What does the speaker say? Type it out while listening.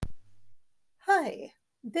Hi,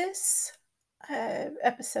 this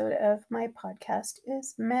episode of my podcast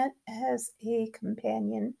is meant as a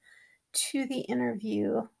companion to the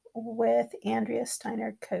interview with Andrea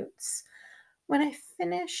Steiner Coates. When I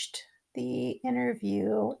finished the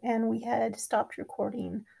interview and we had stopped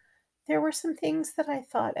recording, there were some things that I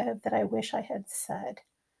thought of that I wish I had said,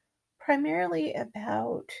 primarily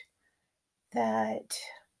about that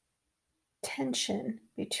tension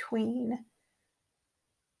between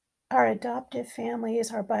our adoptive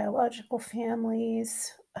families, our biological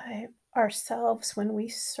families, ourselves when we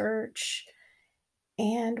search,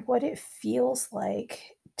 and what it feels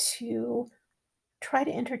like to try to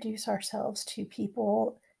introduce ourselves to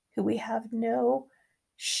people who we have no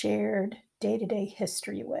shared day to day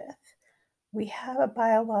history with. We have a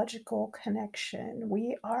biological connection,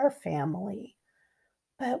 we are family,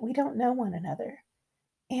 but we don't know one another.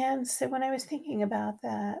 And so when I was thinking about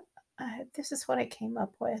that, this is what I came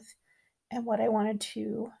up with and what I wanted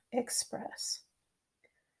to express.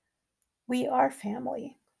 We are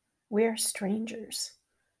family. We are strangers.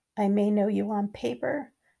 I may know you on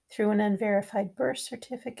paper, through an unverified birth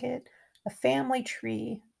certificate, a family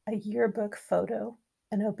tree, a yearbook photo,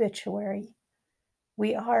 an obituary.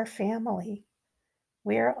 We are family.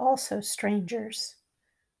 We are also strangers.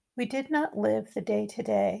 We did not live the day to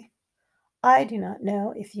day. I do not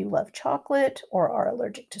know if you love chocolate or are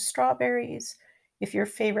allergic to strawberries, if your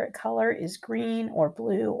favorite color is green or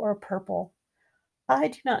blue or purple. I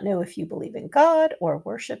do not know if you believe in God or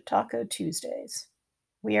worship Taco Tuesdays.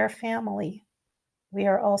 We are family. We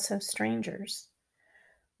are also strangers.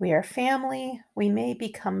 We are family. We may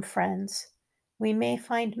become friends. We may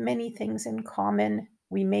find many things in common.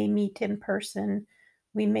 We may meet in person.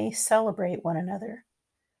 We may celebrate one another.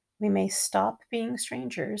 We may stop being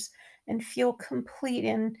strangers and feel complete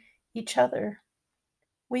in each other.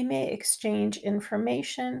 We may exchange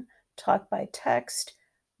information, talk by text,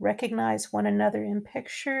 recognize one another in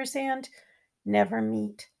pictures, and never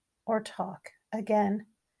meet or talk again.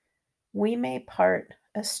 We may part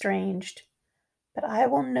estranged, but I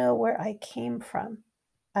will know where I came from.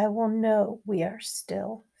 I will know we are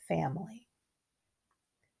still family.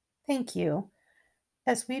 Thank you.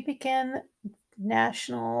 As we begin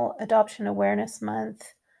National Adoption Awareness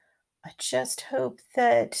Month, I just hope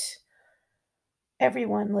that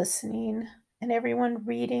everyone listening and everyone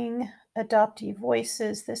reading Adoptee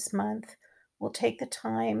Voices this month will take the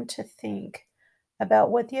time to think about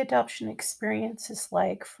what the adoption experience is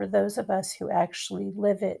like for those of us who actually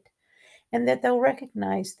live it, and that they'll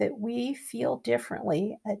recognize that we feel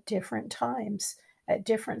differently at different times, at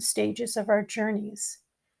different stages of our journeys.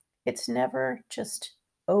 It's never just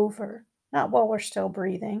over, not while we're still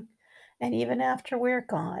breathing, and even after we're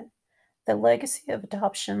gone. The legacy of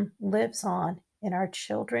adoption lives on in our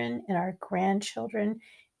children, in our grandchildren,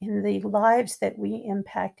 in the lives that we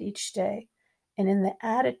impact each day, and in the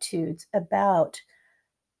attitudes about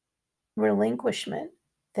relinquishment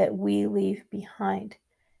that we leave behind,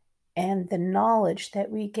 and the knowledge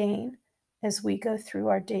that we gain as we go through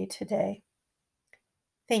our day to day.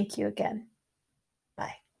 Thank you again.